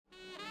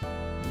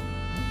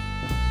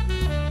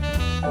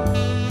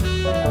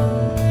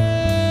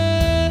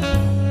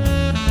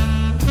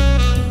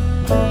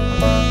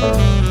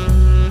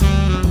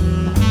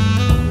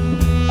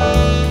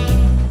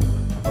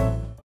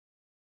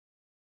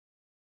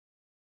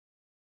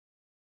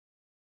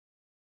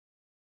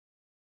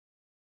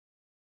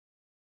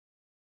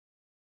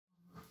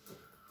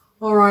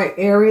All right,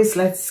 Aries,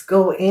 let's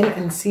go in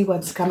and see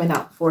what's coming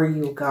up for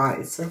you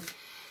guys.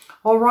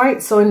 All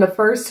right, so in the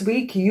first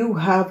week, you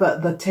have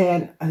the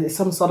 10,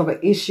 some sort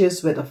of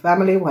issues with the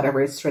family,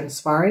 whatever is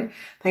transpiring.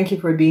 Thank you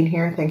for being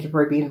here. Thank you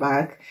for being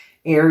back.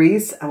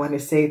 Aries, I want to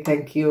say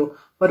thank you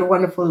for the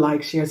wonderful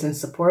likes, shares, and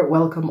support.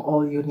 Welcome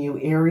all you new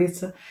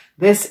Aries.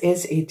 This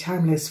is a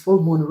timeless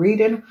full moon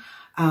reading.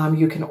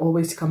 You can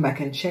always come back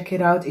and check it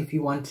out. If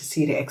you want to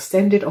see the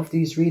extended of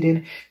these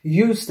reading,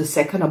 use the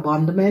second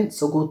abundament.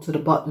 So go to the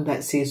button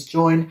that says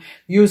join,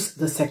 use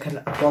the second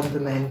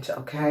abundament,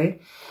 okay?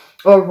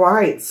 All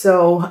right,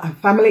 so a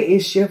family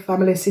issue,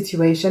 family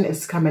situation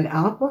is coming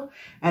up,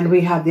 and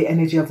we have the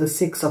energy of the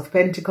Six of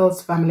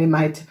Pentacles. Family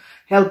might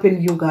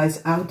helping you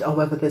guys out.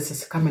 However, this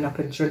is coming up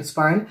and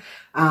transpiring.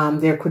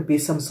 There could be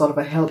some sort of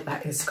a help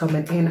that is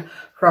coming in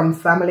from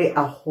family.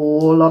 A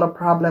whole lot of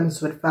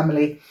problems with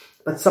family,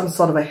 but some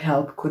sort of a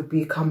help could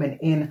be coming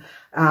in.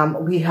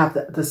 We have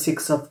the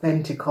Six of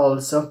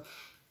Pentacles. So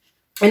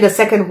in the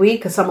second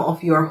week, some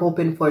of you are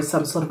hoping for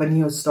some sort of a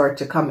new start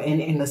to come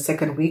in the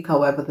second week.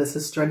 However, this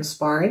is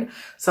transpiring.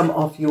 Some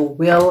of you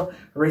will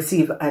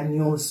receive a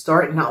new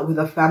start, not with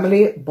a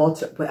family,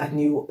 but with a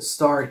new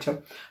start.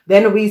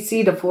 Then we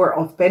see the Four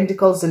of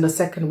Pentacles in the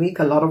second week.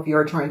 A lot of you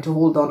are trying to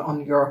hold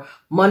on your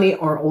money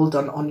or hold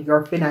on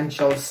your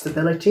financial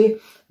stability.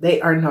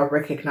 They are now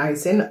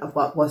recognizing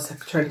what was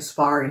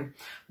transpiring.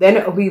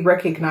 Then we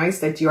recognize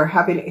that you're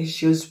having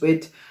issues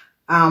with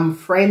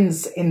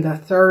friends in the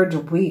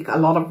third week. A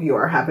lot of you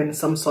are having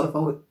some sort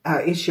of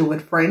a issue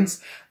with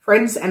friends.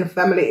 Friends and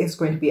family is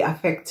going to be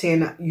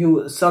affecting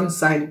you, sun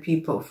sign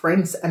people.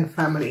 Friends and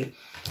family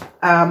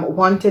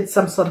wanted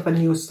some sort of a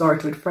new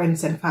start with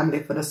friends and family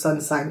for the sun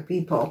sign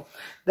people.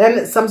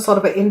 Then some sort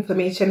of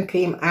information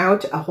came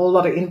out. A whole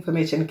lot of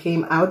information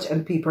came out,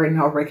 and people are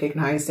now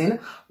recognizing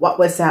what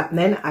was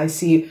happening. I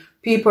see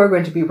people are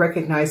going to be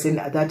recognizing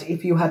that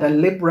if you had a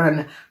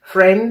Libran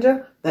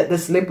friend, that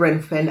this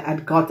Libran friend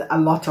had got a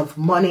lot of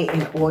money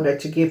in order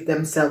to give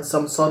themselves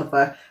some sort of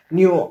a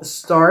new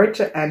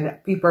start, and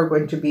people are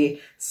going to be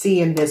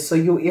seeing this. So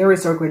you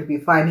Aries are going to be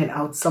finding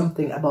out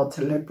something about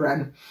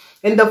Libran.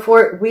 In the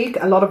fourth week,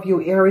 a lot of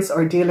you Aries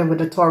are dealing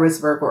with a Taurus,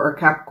 Virgo, or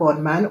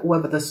Capricorn man,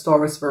 whoever this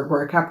Taurus, Virgo,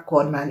 or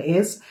Capricorn man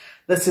is.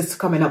 This is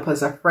coming up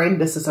as a friend.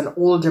 This is an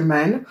older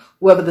man.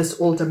 Whoever this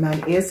older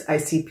man is, I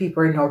see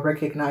people are now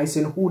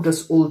recognizing who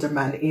this older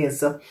man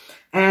is.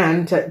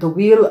 And the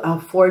Wheel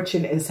of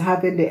Fortune is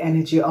having the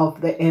energy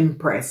of the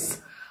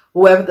Empress.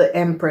 Whoever the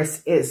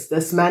Empress is,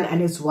 this man and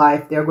his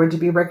wife, they're going to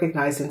be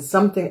recognizing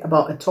something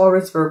about a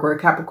Taurus, Virgo, or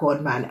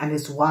Capricorn man and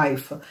his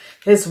wife.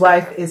 His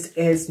wife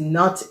is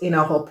not in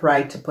a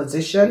upright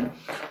position.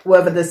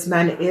 Whoever this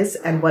man is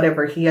and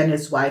whatever he and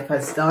his wife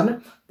has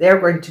done,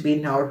 they're going to be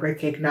now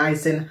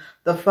recognizing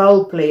the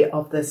foul play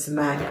of this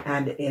man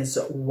and his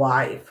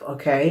wife,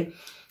 okay?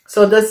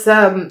 So this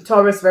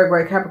Taurus,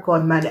 Virgo,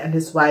 Capricorn man and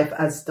his wife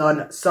has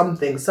done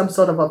something, some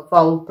sort of a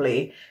foul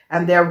play,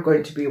 and they're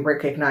going to be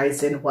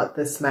recognizing what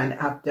this man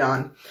have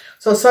done.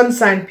 So sun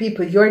sign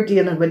people, you're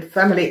dealing with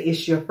family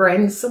issue,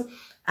 friends,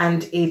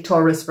 and a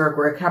Taurus,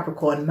 Virgo,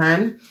 Capricorn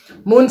man.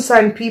 Moon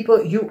sign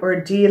people, you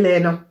are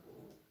dealing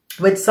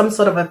with some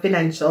sort of a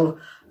financial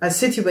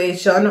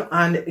situation,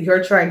 and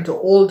you're trying to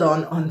hold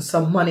on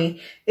some money.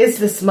 Is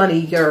this money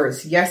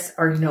yours? Yes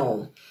or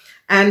no?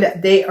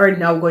 And they are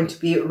now going to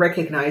be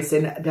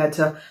recognizing that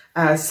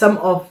some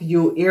of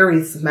you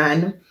Aries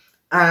man,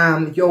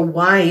 your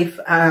wife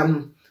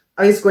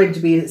is going to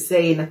be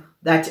saying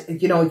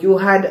that, you know, you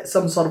had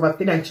some sort of a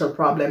financial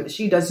problem.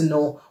 She doesn't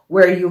know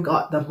where you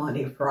got the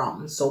money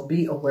from. So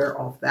be aware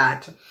of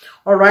that.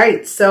 All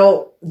right.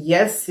 So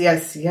yes.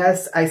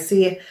 I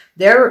see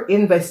they're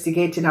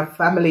investigating a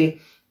family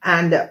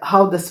and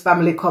how this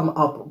family come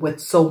up with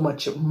so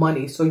much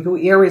money. So you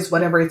Aries,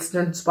 whatever it's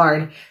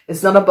transpiring,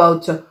 it's not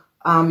about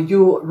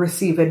you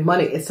receiving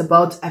money. It's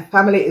about a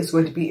family is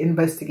going to be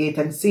investigate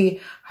and see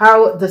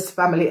how this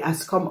family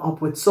has come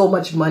up with so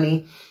much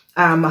money,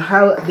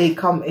 how they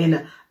come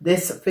in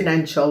this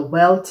financial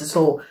wealth.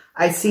 So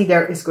I see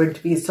there is going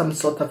to be some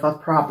sort of a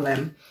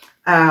problem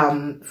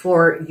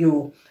for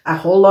you. A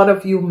whole lot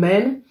of you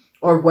men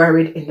are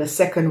worried in the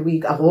second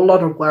week. A whole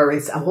lot of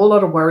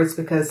worries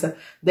because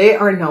they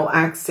are now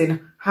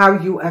asking how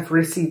you have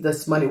received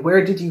this money.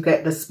 Where did you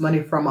get this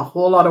money from? A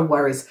whole lot of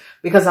worries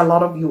because a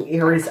lot of you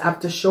Aries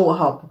have to show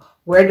up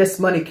where this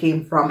money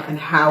came from and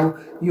how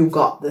you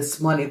got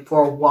this money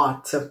for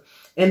what.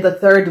 In the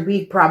third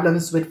week,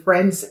 problems with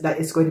friends, that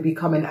is going to be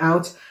coming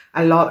out.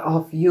 A lot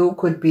of you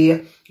could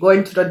be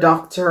going to the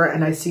doctor,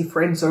 and I see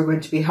friends are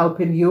going to be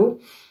helping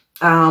you.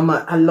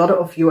 A lot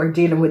of you are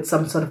dealing with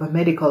some sort of a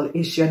medical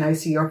issue, and I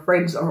see your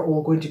friends are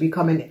all going to be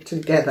coming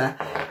together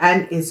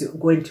and is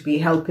going to be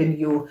helping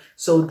you.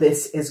 So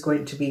this is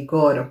going to be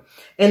good.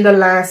 In the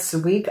last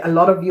week, a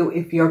lot of you,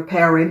 if your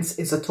parents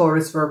is a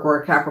Taurus, Virgo,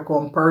 or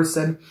Capricorn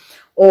person,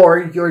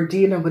 or you're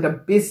dealing with a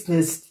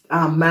business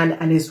man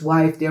and his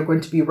wife, they're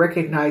going to be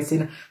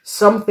recognizing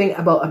something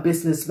about a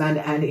businessman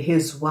and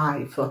his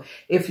wife.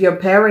 If your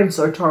parents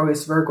are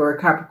Taurus, Virgo, or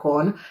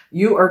Capricorn,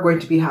 you are going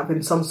to be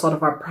having some sort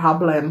of a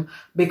problem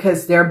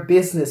because their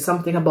business,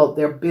 something about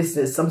their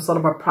business, some sort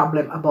of a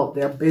problem about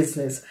their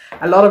business.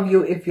 A lot of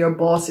you, if your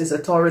boss is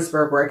a Taurus,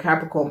 Virgo, or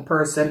Capricorn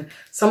person,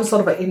 some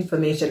sort of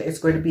information is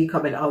going to be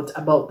coming out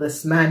about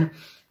this man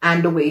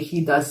and the way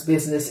he does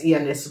business, he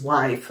and his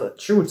wife.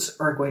 Truths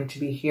are going to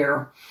be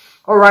here.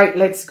 All right,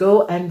 let's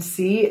go and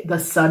see the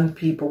Sun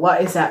people.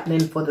 What is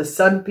happening for the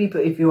Sun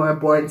people if you are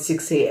born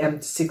 6 a.m.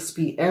 to 6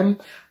 p.m.?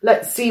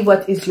 Let's see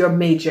what is your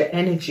major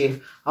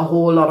energy. A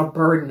whole lot of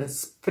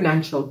burdens,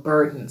 financial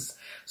burdens.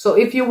 So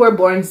if you were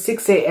born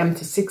 6 a.m.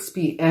 to 6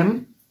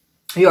 p.m.,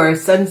 you are a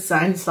sun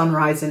sign, sun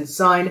rising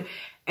sign,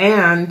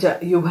 and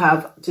you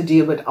have to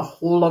deal with a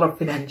whole lot of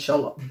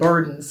financial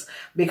burdens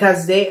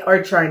because they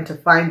are trying to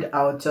find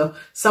out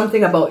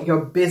something about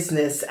your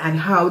business and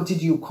how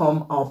did you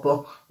come up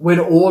with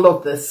all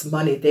of this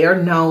money. They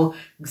are now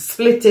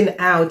splitting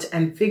out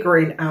and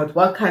figuring out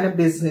what kind of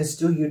business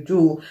do you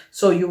do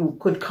so you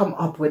could come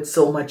up with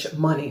so much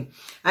money.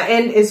 An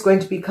end is going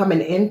to be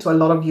coming into a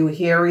lot of you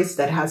Aries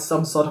that has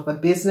some sort of a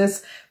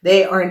business.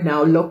 They are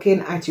now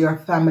looking at your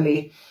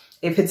family.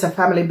 If it's a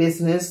family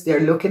business,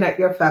 they're looking at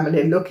your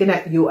family, looking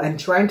at you and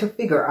trying to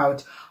figure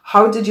out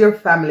how did your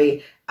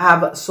family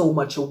have so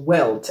much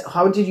wealth?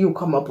 How did you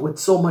come up with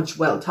so much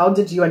wealth? How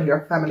did you and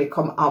your family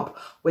come up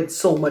with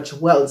so much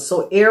wealth?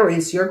 So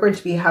Aries, you're going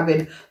to be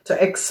having to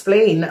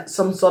explain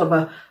some sort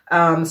of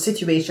a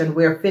situation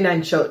where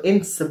financial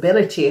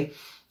instability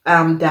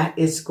that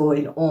is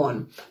going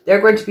on.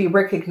 They're going to be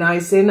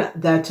recognizing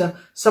that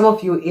some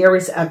of you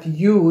Aries have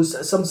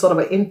used some sort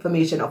of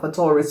information of a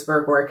Taurus,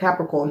 Virgo, or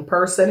Capricorn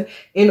person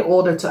in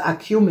order to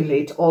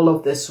accumulate all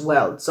of this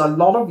wealth. So a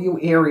lot of you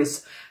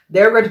Aries,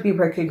 they're going to be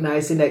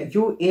recognizing that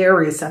you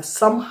Aries have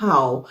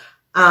somehow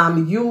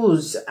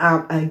use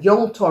a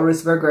young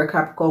Taurus, Virgo, or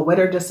Capricorn,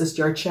 whether this is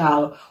your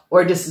child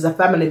or this is a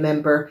family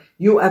member,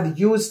 you have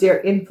used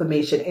their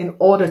information in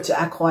order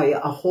to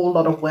acquire a whole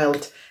lot of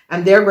wealth.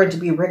 And they're going to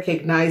be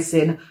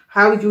recognizing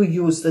how you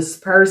use this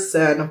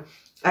person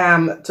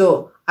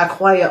to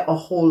acquire a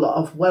whole lot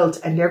of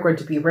wealth. And they're going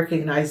to be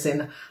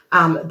recognizing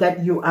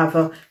that you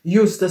have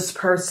used this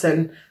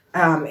person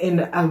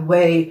in a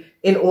way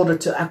in order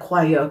to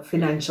acquire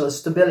financial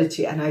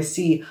stability. And I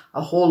see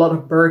a whole lot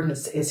of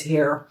burdens is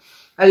here.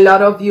 A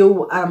lot of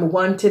you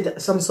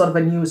wanted some sort of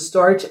a new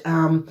start.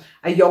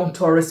 A young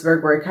Taurus,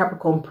 Virgo, or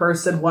Capricorn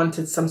person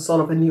wanted some sort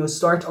of a new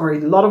start, or a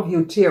lot of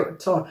you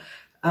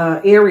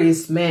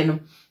Aries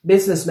men,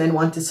 businessmen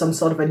wanted some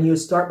sort of a new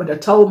start, but the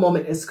Tower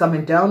moment is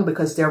coming down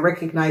because they're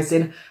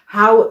recognizing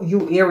how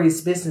you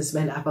Aries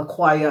businessmen have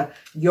acquired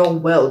your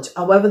wealth.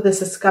 However,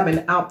 this is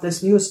coming up,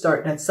 this new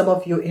start that some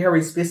of you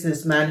Aries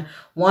businessmen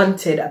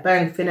wanted, a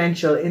bank,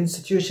 financial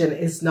institution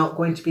is not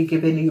going to be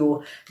giving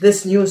you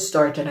this new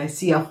start. And I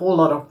see a whole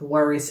lot of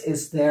worries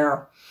is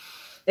there.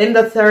 In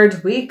the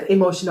third week,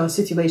 emotional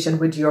situation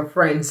with your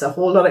friends, a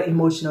whole lot of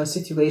emotional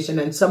situation.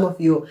 And some of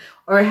you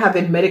are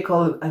having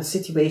medical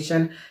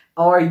situation,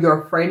 or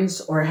your friends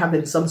are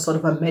having some sort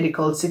of a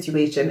medical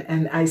situation.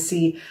 And I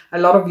see a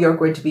lot of you are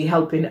going to be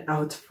helping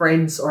out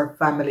friends or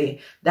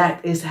family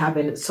that is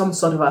having some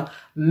sort of a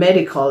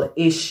medical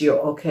issue,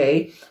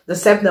 okay? The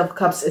Seven of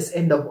Cups is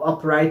in the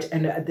upright,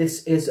 and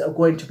this is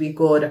going to be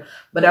good.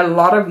 But a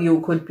lot of you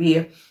could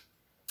be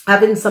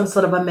having some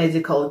sort of a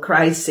medical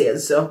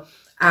crisis.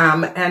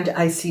 And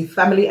I see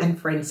family and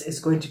friends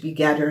is going to be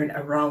gathering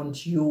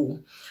around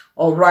you.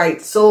 All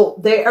right. So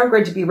they are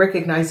going to be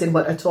recognizing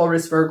what a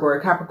Taurus, Virgo,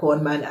 or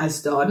Capricorn man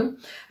has done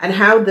and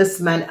how this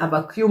man have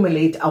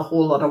accumulated a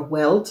whole lot of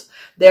wealth.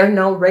 They're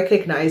now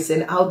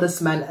recognizing how this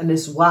man and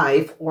his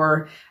wife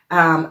or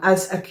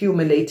has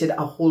accumulated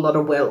a whole lot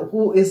of wealth.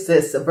 Who is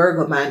this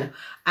Virgo man?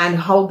 And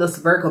how does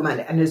Virgo man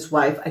and his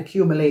wife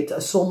accumulate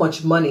so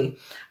much money?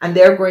 And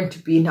they're going to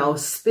be now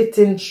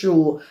spitting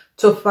through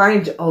to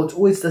find out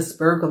who is this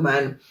Virgo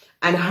man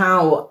and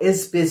how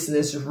is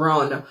business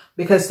run,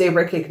 because they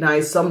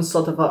recognize some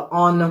sort of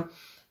a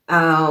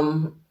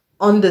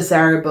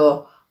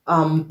undesirable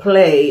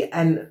play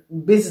and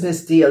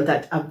business deal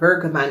that a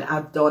Virgo man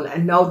have done,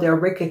 and now they're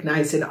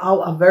recognizing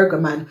how a Virgo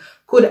man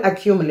could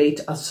accumulate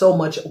so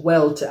much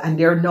wealth, and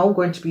they're now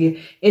going to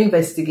be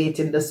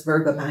investigating this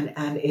Virgo man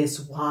and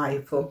his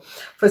wife.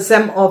 For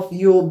some of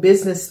you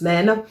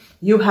businessmen,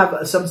 you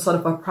have some sort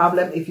of a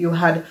problem. If you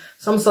had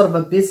some sort of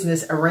a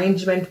business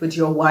arrangement with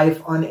your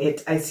wife on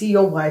it, I see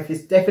your wife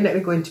is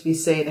definitely going to be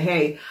saying,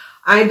 hey,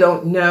 I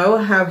don't know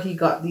how he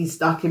got these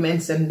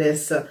documents in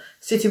this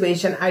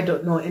situation. I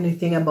don't know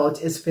anything about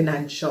his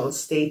financial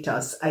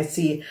status. I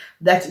see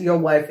that your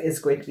wife is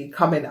going to be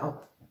coming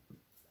up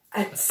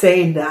and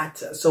saying that.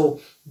 So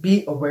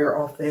be aware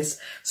of this.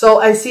 So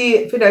I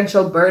see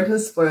financial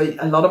burdens for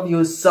a lot of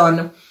you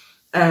Sun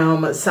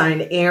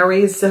sign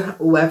Aries,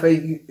 whoever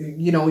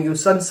you know, your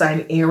sun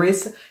sign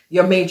Aries,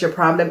 your major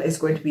problem is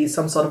going to be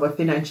some sort of a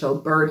financial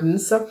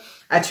burdens.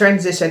 A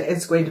transition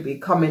is going to be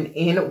coming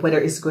in, whether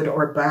it's good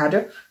or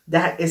bad.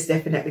 That is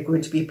definitely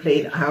going to be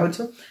played out.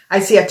 I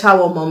see a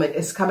Tower moment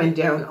is coming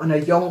down on a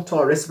young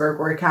Taurus,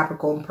 Virgo, or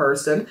Capricorn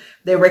person.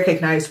 They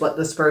recognize what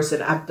this person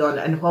have done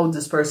and how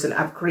this person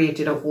have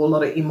created a whole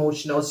lot of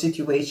emotional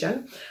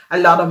situation. A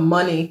lot of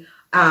money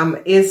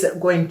is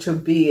going to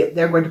be,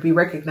 they're going to be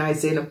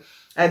recognizing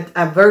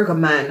a Virgo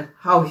man,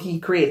 how he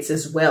creates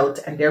his wealth,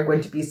 and they're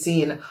going to be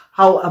seeing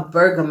how a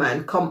Virgo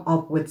man come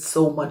up with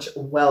so much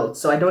wealth.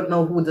 So I don't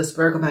know who this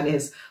Virgo man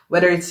is,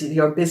 whether it's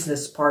your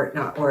business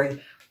partner or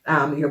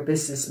your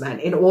businessman.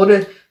 In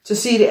order to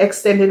see the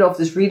extended of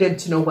this reading,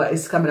 to know what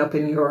is coming up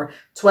in your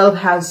 12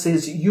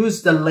 houses,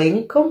 use the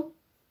link.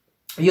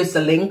 Use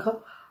the link,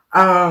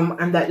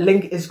 and that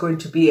link is going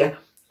to be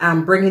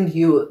bringing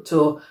you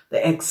to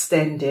the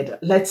extended.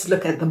 Let's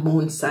look at the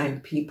moon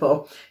sign,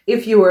 people.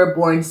 If you were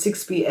born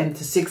 6 p.m.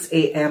 to 6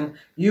 a.m.,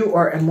 you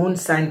are a moon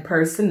sign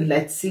person.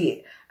 Let's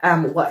see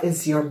what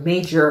is your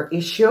major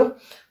issue.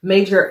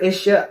 Major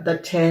issue, the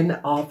 10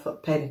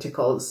 of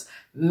Pentacles.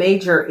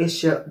 Major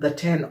issue, the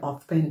 10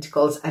 of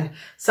Pentacles. And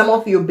some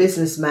of you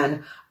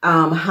businessmen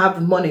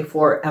have money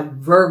for a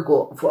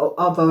Virgo,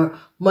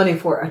 money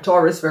for a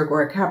Taurus, Virgo,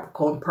 or a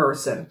Capricorn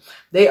person.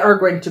 They are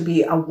going to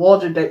be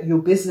awarded that you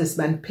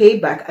businessmen pay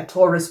back a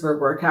Taurus,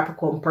 Virgo, or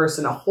Capricorn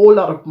person a whole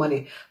lot of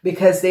money,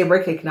 because they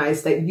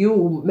recognize that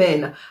you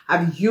men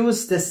have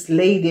used this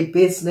lady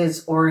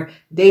business or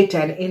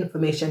data and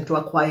information to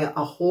acquire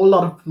a whole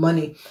lot of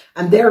money,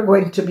 and they're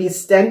going to be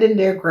standing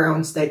their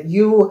grounds that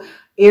you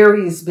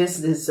Aries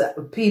business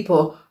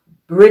people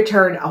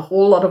return a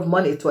whole lot of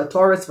money to a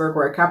Taurus, Virgo,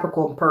 or a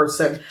Capricorn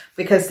person,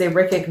 because they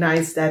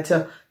recognize that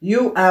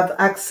you have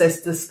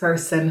accessed this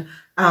person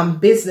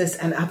business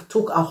and have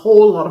took a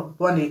whole lot of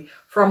money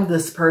from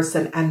this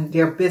person and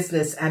their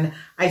business. And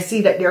I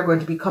see that they're going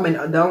to be coming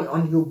down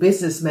on you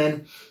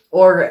businessmen,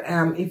 or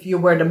if you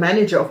were the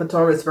manager of a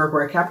Taurus, Virgo,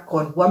 or a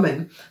Capricorn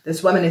woman,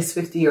 this woman is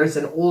 50 years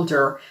and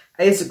older,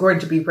 is going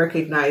to be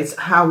recognized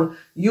how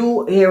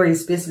you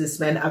Aries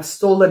businessmen have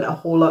stolen a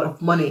whole lot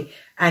of money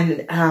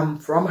and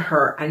from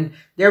her, and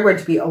they're going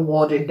to be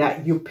awarded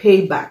that you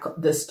pay back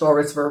this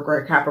Taurus, Virgo,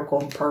 or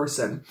Capricorn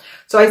person.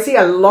 So I see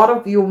a lot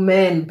of you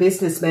men,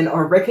 businessmen,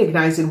 are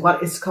recognizing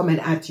what is coming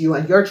at you,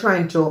 and you're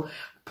trying to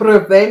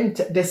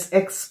prevent this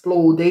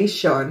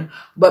explosion,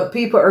 but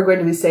people are going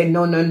to be saying,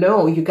 no, no,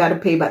 no, you got to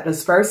pay back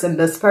this person.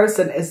 This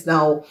person is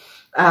now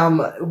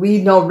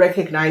we now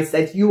recognize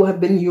that you have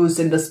been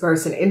using this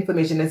person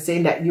information and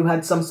saying that you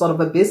had some sort of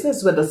a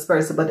business with this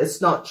person, but it's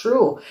not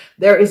true.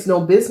 There is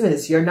no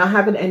business. You're not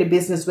having any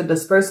business with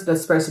this person.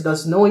 This person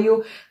doesn't know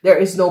you. There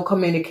is no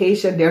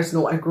communication. There's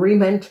no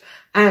agreement,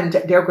 and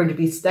they're going to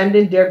be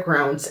standing their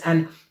grounds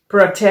and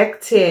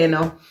protecting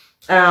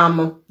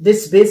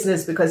this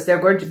business, because they're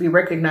going to be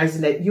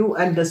recognizing that you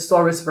and the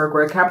Taurus, Virgo,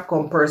 or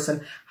Capricorn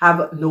person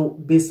have no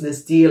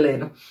business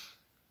dealing.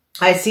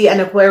 I see an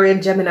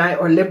Aquarian, Gemini,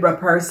 or Libra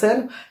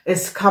person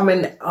is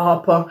coming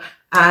up,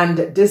 and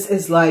this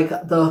is like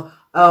the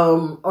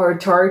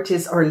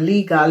authorities or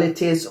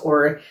legalities,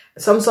 or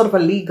some sort of a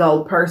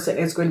legal person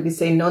is going to be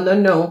saying, no, no,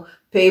 no,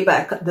 pay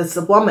back this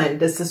woman.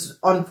 This is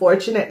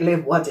unfortunately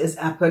what has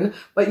happened,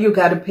 but you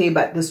got to pay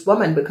back this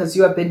woman because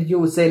you have been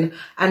using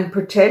and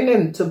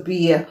pretending to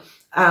be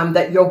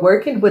that you're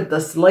working with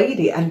this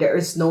lady, and there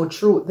is no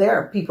truth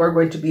there. People are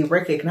going to be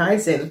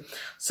recognizing.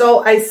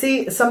 So I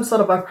see some sort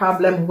of a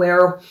problem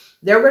where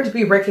they're going to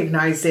be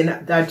recognizing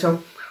that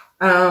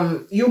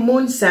you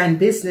moon sign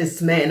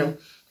businessmen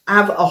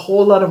have a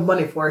whole lot of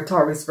money for a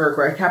Taurus,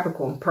 Virgo, or a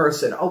Capricorn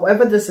person.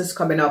 However this is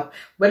coming up,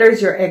 whether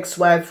it's your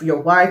ex-wife, your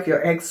wife,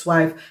 your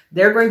ex-wife,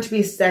 they're going to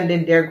be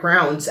standing their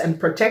grounds and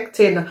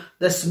protecting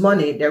this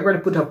money. They're going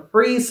to put a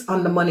freeze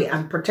on the money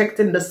and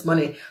protecting this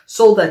money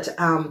so that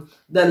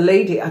the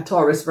lady, a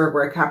Taurus, Virgo,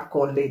 or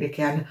Capricorn lady,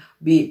 can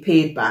be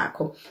paid back.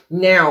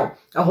 Now,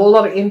 a whole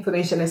lot of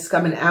information is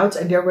coming out,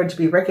 and they're going to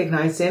be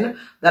recognizing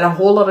that a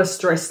whole lot of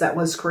stress that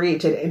was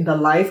created in the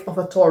life of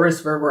a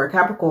Taurus, Virgo, or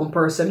Capricorn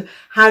person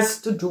has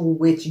to do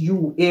with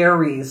you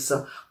Aries.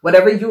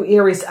 Whatever you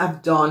Aries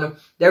have done,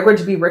 they're going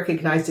to be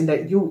recognizing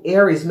that you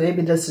Aries,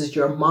 maybe this is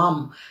your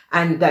mom,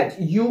 and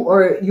that you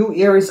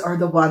Aries are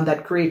the one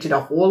that created a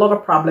whole lot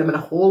of problem and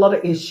a whole lot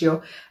of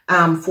issue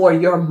for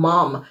your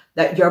mom,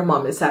 that your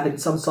mom is having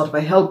some sort of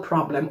a health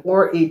problem,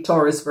 or a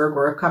Taurus, Virgo,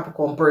 or a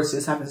Capricorn person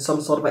is having some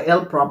sort of a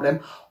health problem,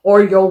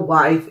 or your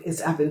wife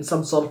is having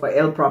some sort of a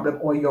health problem,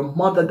 or your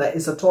mother that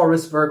is a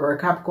Taurus, Virgo, or a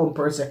Capricorn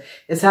person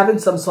is having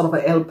some sort of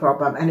a health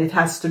problem, and it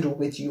has to do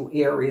with you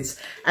Aries.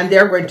 And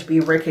they're going to be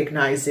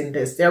recognizing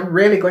this. They're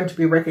really going to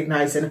be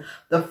recognizing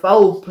the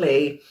foul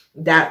play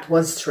that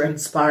was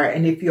transpired.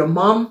 And if your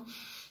mom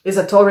is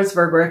a Taurus,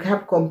 Virgo, or a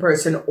Capricorn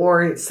person,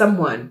 or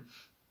someone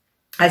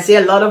I see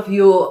a lot of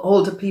you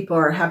older people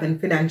are having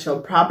financial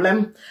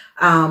problem,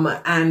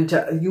 and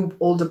you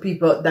older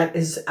people, that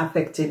is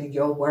affecting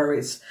your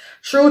worries.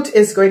 Truth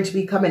is going to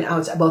be coming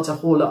out about a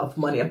whole lot of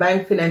money. A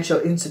bank, financial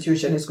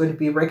institution is going to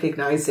be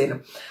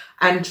recognizing,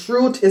 and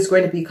truth is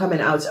going to be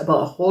coming out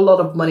about a whole lot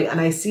of money. And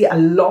I see a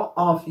lot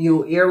of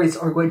you Aries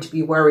are going to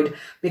be worried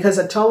because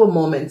at our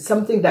moment,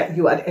 something that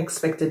you had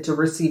expected to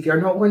receive,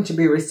 you're not going to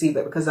be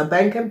receiving, because a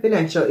bank and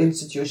financial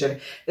institution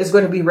is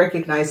going to be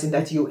recognizing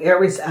that you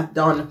Aries have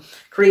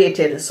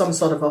created some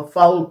sort of a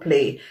foul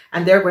play,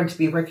 and they're going to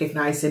be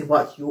recognizing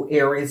what you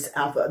Aries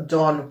have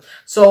done.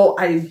 So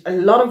a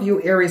lot of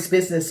you Aries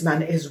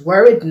businessmen is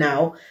worried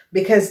now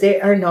because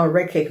they are now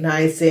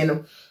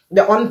recognizing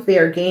the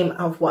unfair game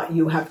of what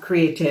you have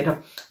created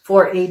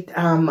for a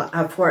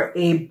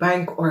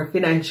bank or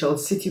financial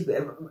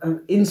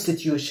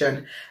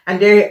institution,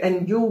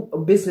 and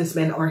you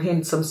businessmen are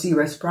in some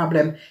serious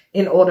problem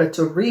in order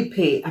to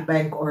repay a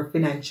bank or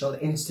financial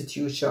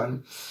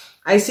institution.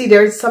 I see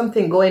there's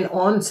something going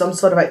on, some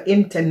sort of an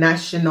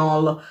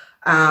international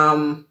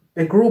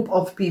a group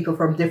of people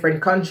from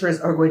different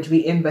countries are going to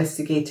be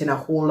investigating a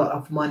whole lot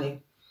of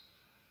money.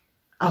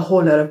 A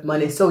whole lot of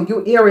money. So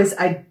you Aries,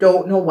 I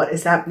don't know what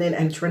is happening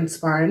and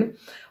transpiring,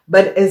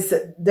 but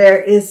there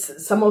is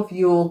some of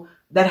you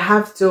that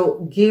have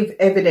to give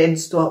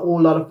evidence to a whole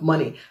lot of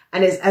money,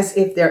 and it's as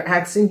if they're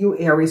asking you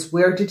Aries,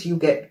 where did you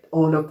get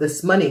all of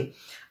this money?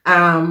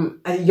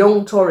 A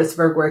young Taurus,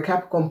 Virgo, or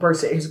Capricorn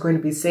person is going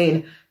to be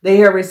saying, the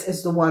Aries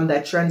is the one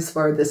that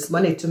transferred this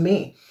money to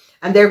me.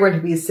 And they're going to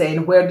be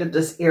saying, where did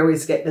this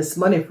Aries get this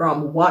money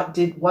from? What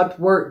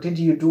work did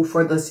you do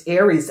for this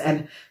Aries?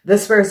 And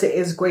this person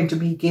is going to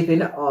be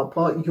giving up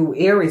you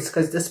Aries,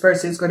 because this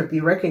person is going to be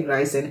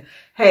recognizing,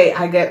 hey,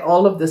 I get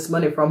all of this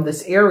money from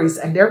this Aries.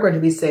 And they're going to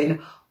be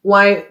saying,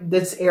 why did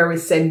this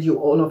Aries send you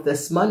all of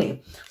this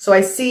money? So I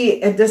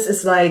see this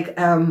is like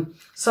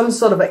some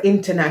sort of an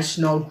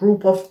international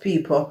group of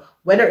people,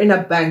 whether in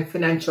a bank,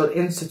 financial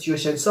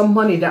institution, some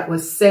money that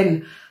was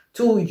sent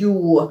to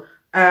you,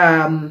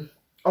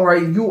 or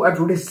you have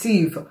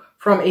received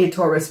from a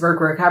Taurus,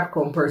 Virgo, or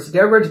Capricorn person.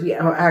 They're going to be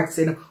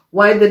asking,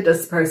 why did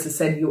this person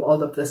send you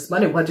all of this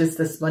money? What is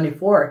this money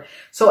for?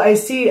 So I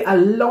see a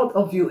lot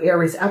of you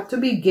Aries have to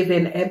be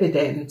given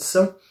evidence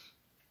of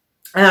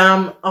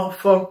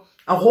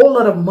a whole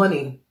lot of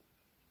money.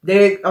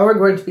 They are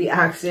going to be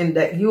asking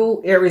that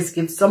you Aries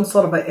give some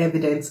sort of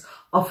evidence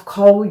of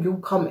how you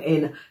come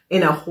in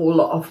a whole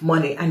lot of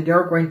money, and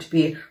they're going to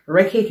be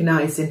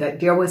recognizing that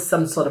there was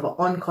some sort of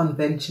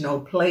unconventional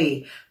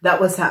play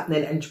that was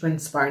happening and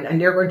transpiring,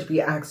 and they're going to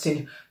be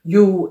asking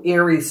you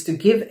Aries to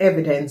give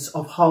evidence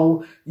of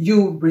how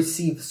you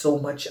receive so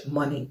much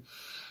money.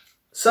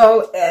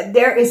 So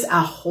there is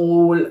a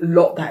whole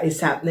lot that is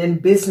happening.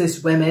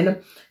 Business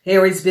women,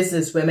 Aries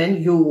business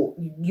women,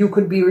 you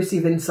could be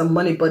receiving some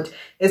money, but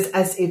it's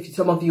as if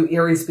some of you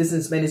Aries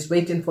businessmen is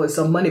waiting for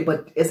some money,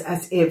 but it's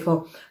as if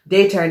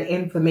data and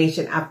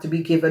information have to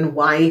be given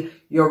why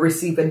you're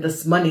receiving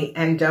this money.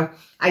 And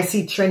I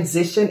see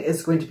transition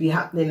is going to be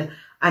happening,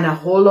 and a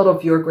whole lot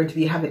of you are going to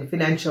be having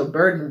financial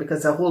burden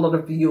because a whole lot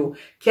of you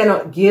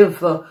cannot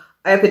give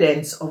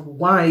evidence of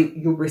why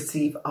you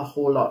receive a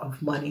whole lot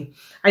of money.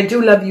 I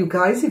do love you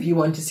guys. If you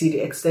want to see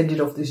the extended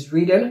of this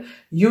reading,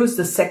 use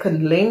the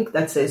second link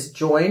that says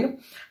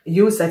join.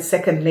 Use that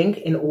second link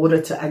in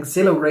order to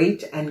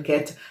accelerate and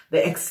get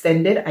the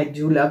extended. I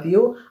do love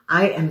you.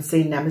 I am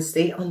saying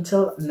namaste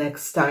until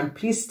next time.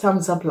 Please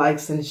thumbs up,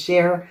 likes, and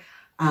share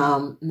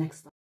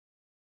next time.